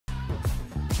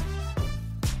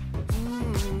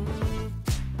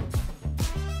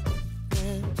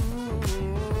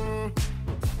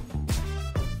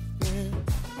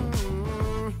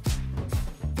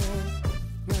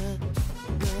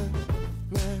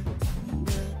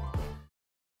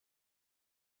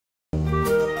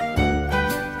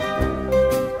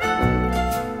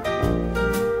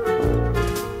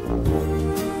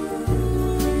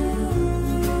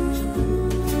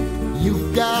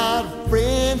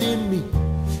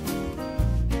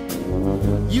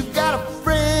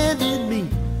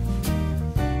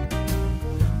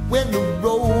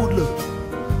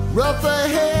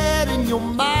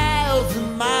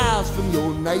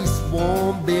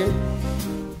warm bed.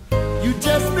 You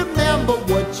just remember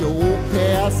what your old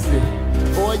past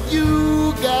said. Boy,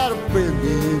 you got a friend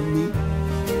in me.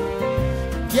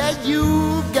 Yeah,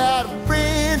 you got a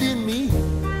friend in me.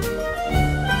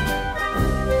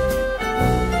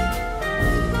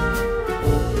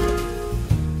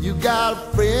 You got a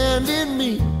friend in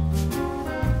me.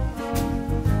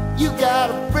 You got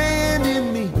a friend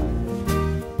in me.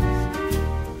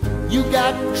 You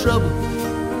got trouble,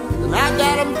 and I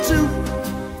got them too.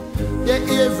 There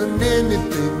isn't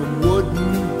anything I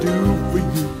wouldn't do for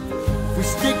you. If we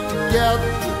stick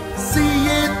together, see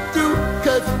it through,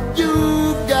 'cause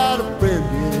you've got a friend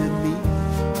in me.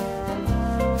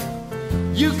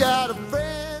 You got a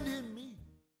friend in me.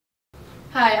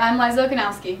 Hi, I'm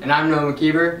Derengowski. And I'm Noah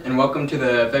McKeever, and welcome to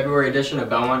the February edition of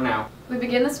Bellmont Now. We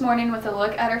begin this morning with a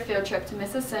look at our field trip to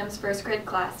Mrs. Sims' first grade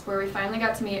class, where we finally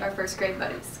got to meet our first grade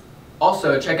buddies.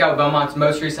 Also, check out Bellmont's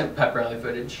most recent pep rally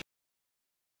footage.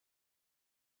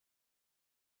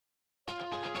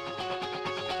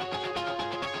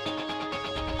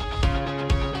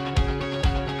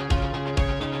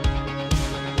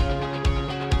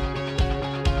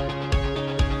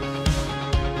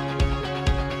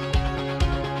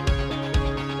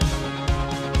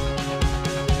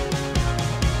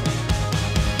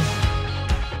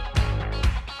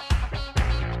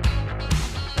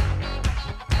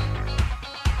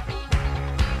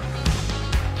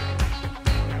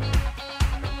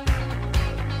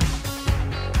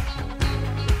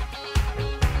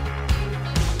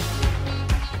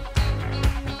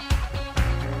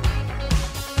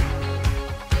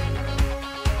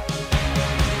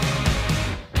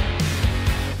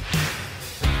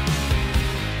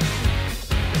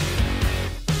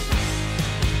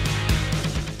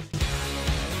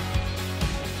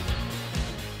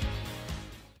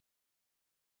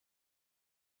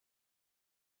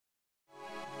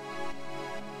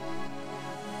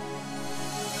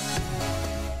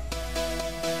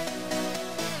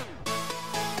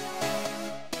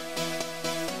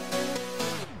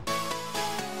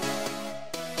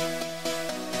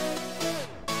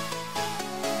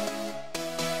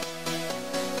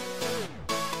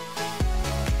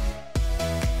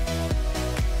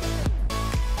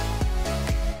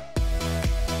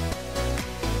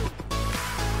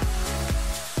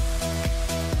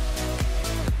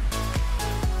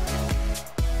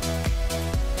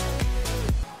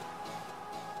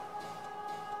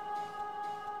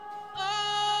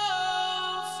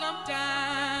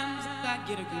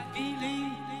 Get a good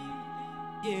feeling,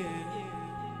 yeah.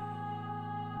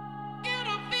 Get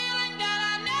a feeling that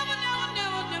I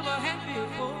never had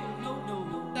before. No,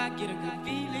 I get a good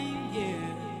feeling, yeah.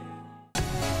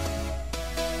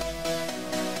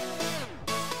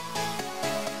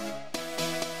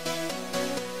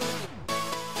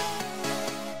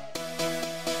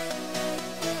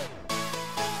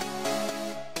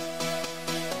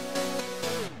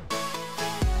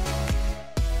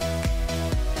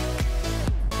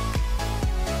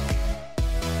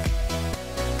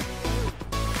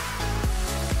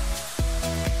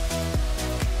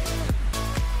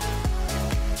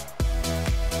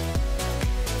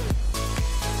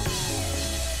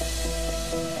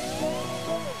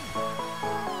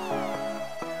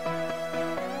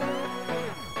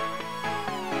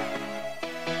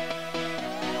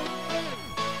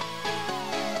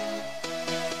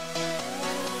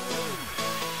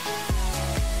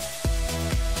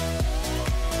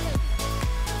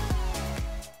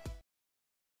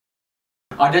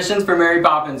 Auditions for Mary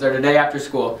Poppins are today after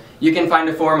school. You can find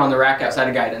a form on the rack outside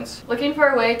of guidance. Looking for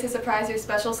a way to surprise your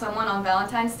special someone on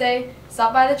Valentine's Day?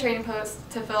 Stop by the trading post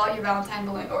to fill out your Valentine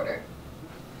balloon order.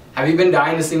 Have you been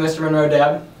dying to see Mr. Monroe,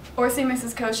 Deb? Or see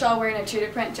Mrs. Koshaw wearing a cheetah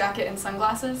print jacket and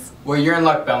sunglasses? Well, you're in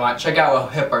luck, Bellmont. Check out how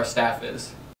hip our staff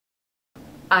is.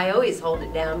 I always hold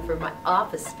it down for my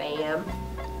office fam.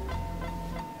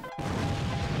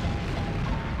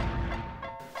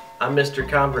 I'm Mr.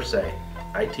 Conversay.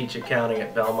 I teach accounting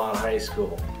at Bellmont High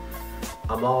School.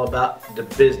 I'm all about the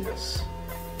business.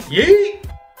 Yeet!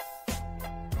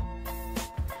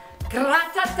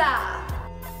 Gratata!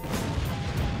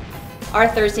 Our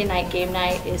Thursday night game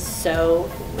night is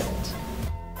so lit.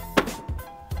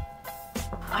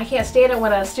 I can't stand it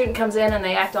when a student comes in and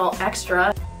they act all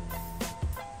extra.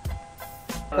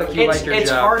 It's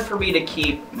hard for me to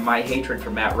keep my hatred for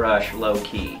Matt Rush low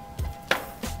key.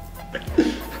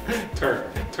 Turn.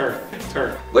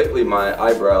 Lately, my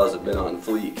eyebrows have been on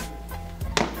fleek.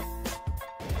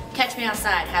 Catch me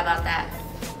outside, how about that?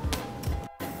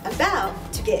 About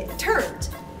to get turned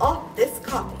off this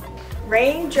coffee.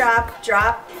 Raindrop,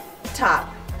 drop,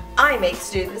 top. I make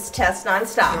students test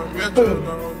non-stop. Boom.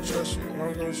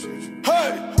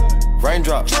 Hey!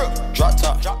 Raindrop, drop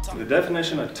top. The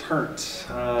definition of turnt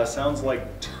sounds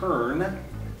like turn.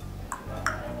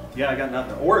 Yeah, I got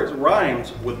nothing. Or it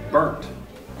rhymes with burnt.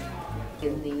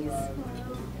 In these.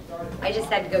 I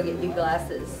just had to go get new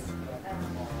glasses.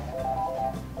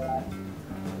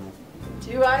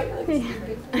 Do I look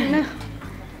stupid? No.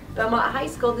 Bellmont High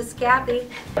School, this is Kathy.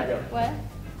 What?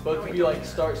 Both of you like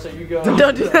start, so you go.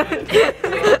 Don't do that.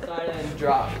 And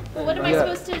drop. Well, what am I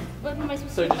supposed to? What am I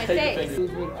supposed to do with my face?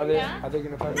 Are they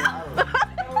gonna find it?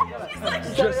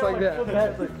 Just like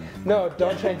that. No,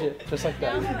 don't change it. Just like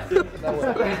that.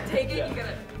 That way. Take it, you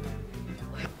gotta.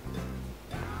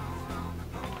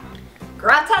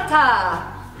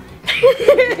 Gratata!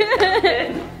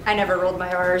 I never rolled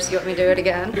my R's. You want me to do it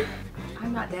again?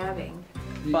 I'm not dabbing.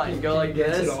 Fine, you go like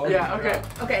this. Yeah, okay.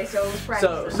 Okay, so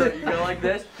practice. So you go like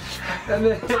this, and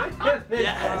then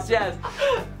yes,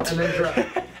 and then drop.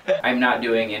 I'm not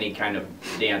doing any kind of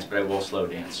dance, but I will slow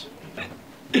dance.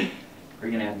 Are you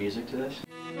gonna add music to this?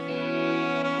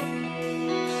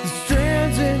 The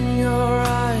strands in your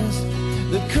eyes,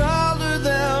 the color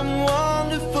them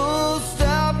wonderful,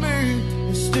 stop me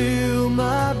and steal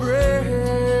my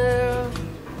breath.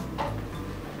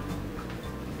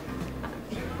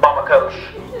 Mama Coach.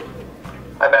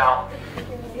 I'm out.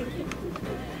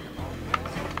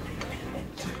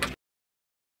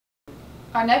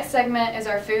 Our next segment is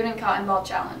our food and cotton ball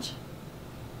challenge.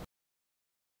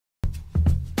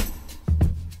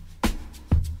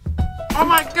 Oh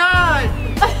my God!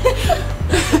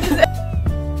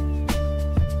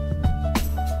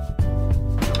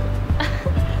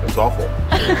 It's awful.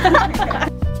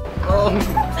 Oh,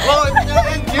 it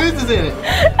has juices in it.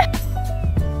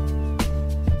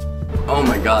 Oh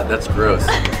my God, that's gross.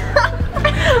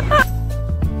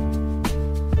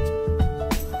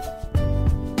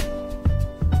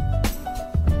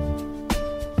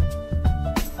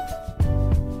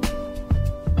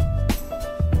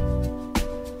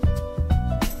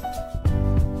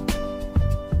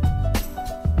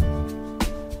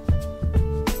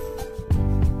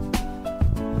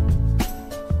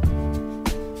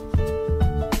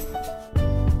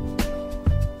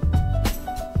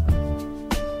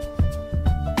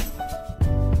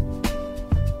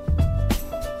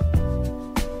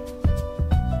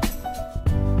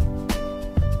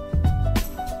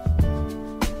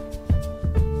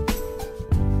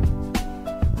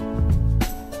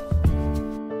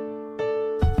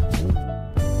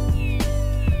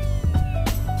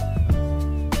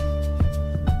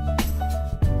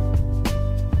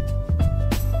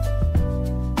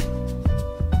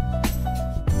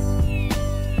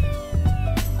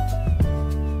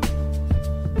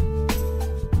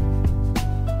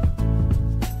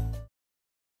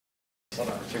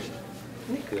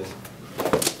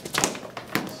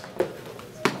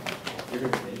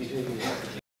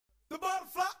 The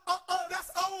butterfly,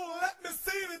 that's old. Let me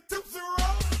see the Tootsie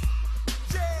Roll.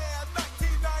 Yeah,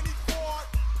 1994.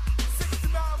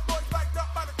 69 boys backed up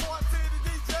by the quartet of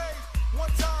DJs.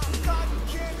 One time, cotton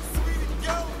candy, sweet and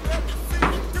go. Let me see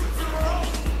the Tootsie Roll.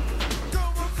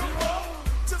 Come on,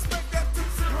 just make that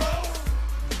Tootsie Roll.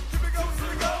 Here we go,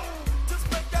 just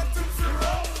make that Tootsie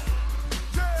Roll.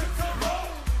 Yeah, come on,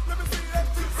 let me see that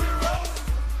Tootsie Roll.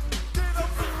 Get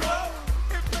up and roll,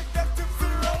 and make that Tootsie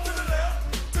Roll to the left.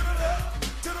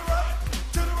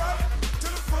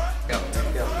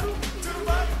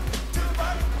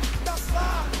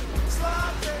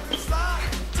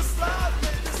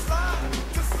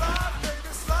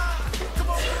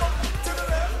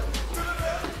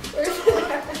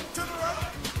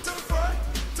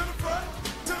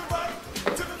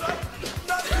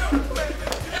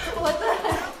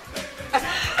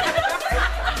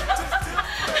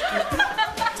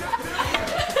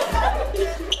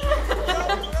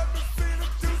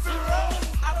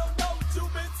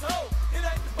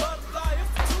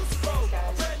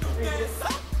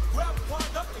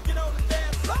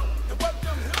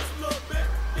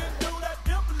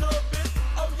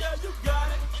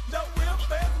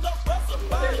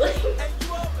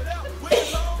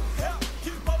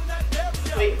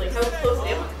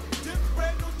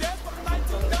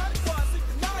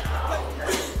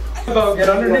 Get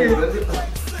underneath.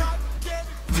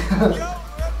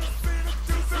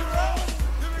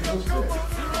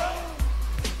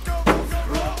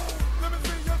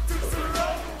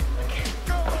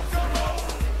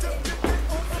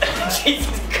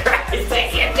 Jesus Christ, I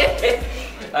can't do it.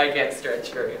 I can't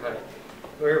stretch very hard.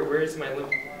 Where's my limb?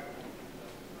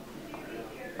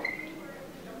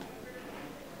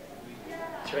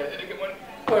 Try that again one.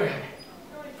 Okay.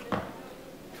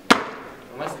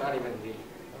 I must not even be.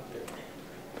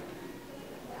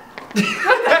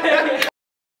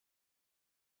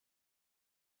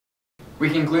 We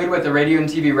conclude with a radio and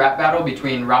TV rap battle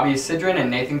between Robbie Sidran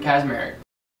and Nathan Kazmarek.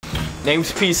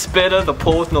 Name's P. Spitter, the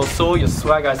pole with no soul, your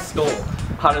swag I stole.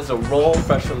 Hot as a roll,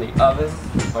 fresh from the oven.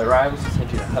 My rhymes will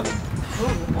send you to heaven.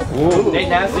 Ooh. Nate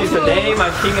Nasty's the name,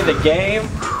 I'm king of the game.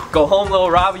 Go home, little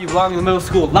Robbie, you belong in the middle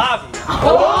school lobby.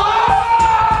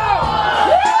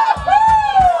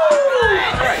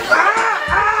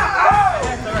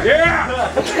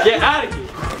 Yeah! Get out of here!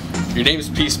 Your name's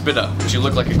P. Spitta, but you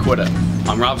look like a quitter.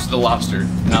 I'm Robster the Lobster,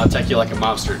 and I'll attack you like a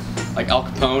mobster. Like Al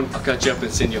Capone, I'll cut you up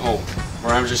and send you home.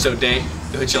 My rhymes are so dank,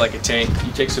 they'll hit you like a tank.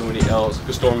 You take so many L's,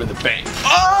 you'll storm in the bank.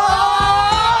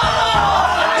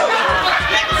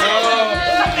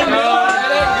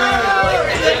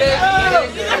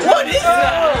 What is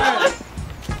that?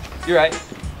 You're right.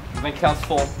 My account's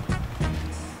full.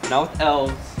 Not with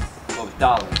L's, but with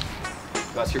dollars.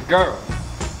 That's your girl.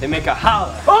 They make a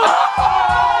holler.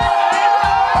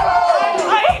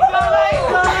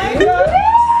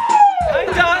 I'm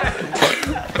done.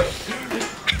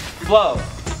 Flow.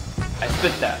 I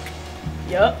spit that.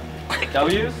 Yup.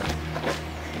 W's.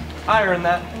 I earned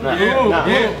that. No.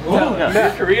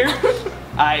 Your career.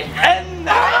 I end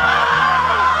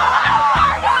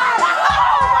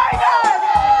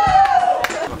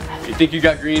If you think you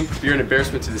got green, you're an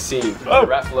embarrassment to the scene. Your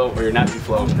rap flow or your nappy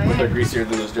flow, both are greasier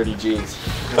than those dirty jeans.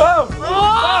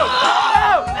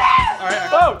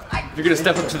 If you're gonna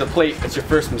step up to the plate, that's your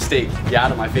first mistake. Get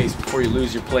out of my face before you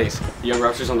lose your place. The young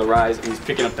Raptor's on the rise and he's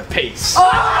picking up the pace.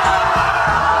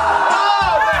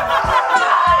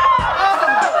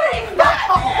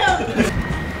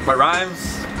 My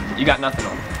rhymes, you got nothing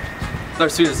on. They're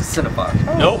sweet as a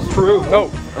Cinnabon. Nope. True.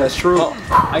 Nope. That's true.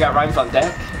 I got rhymes on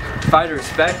deck, fire to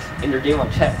respect, and your game on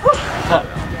check.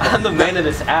 I'm the man of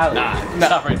this alley. Nah,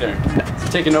 stop right there.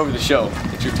 Taking over the show.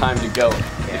 It's your time to go.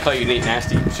 They call you Nate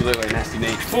Nasty, but you look like Nasty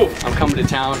Nate. I'm coming to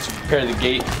town, so prepare the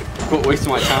gate. Quit wasting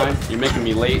my time. You're making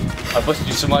me late. I busted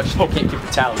you so much, you can't keep the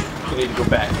tally. You need to go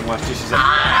back and watch dishes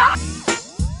out.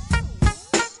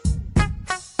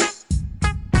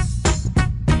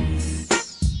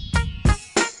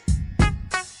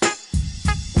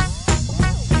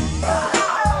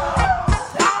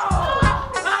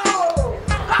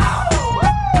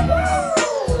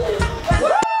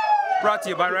 Brought to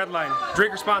you by Redline.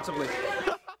 Drink responsibly.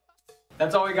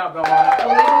 That's all we got, Bellmont.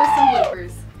 We'll leave it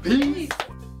with some bloopers.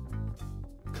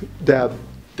 Peace. Dab.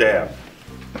 Dab.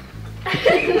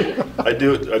 I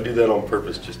do that on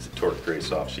purpose just to torque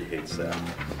Grace off. She hates that.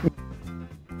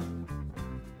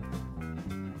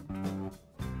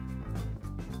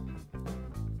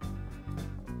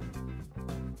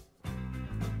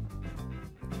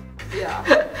 Yeah.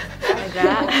 Like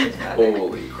that.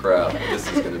 Holy crap, this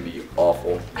is gonna be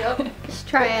awful. Yep. Just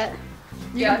try it.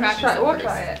 You can practice it. We'll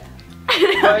try it.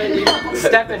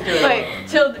 Step into it. Wait,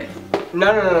 children.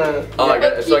 No. Oh,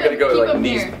 so I gotta go keep like them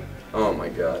knees. here. Oh my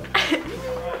god.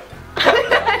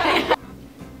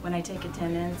 When I take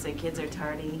attendance and kids are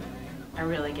tardy, I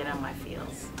really get on my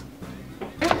feels.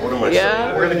 What am I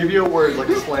saying? We're gonna give you a word, like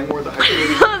a slang word. That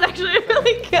was actually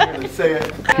really good. Say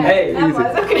it. Hey, I'm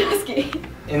Derengowski.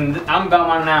 and I'm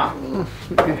Bellmont Now.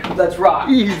 Let's rock.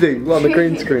 Easy. On the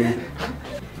green screen.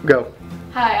 Go.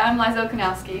 Hi, I'm Liza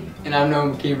Okanowski. And I'm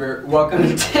Noam Keever.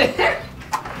 Welcome to...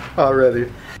 Already.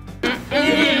 I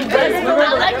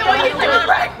like the way you do it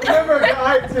right. Remember,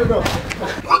 guys, you know.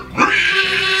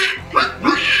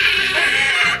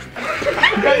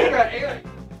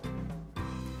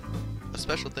 A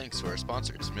special thanks to our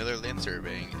sponsors, Miller Land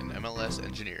Surveying and MLS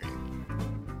Engineering.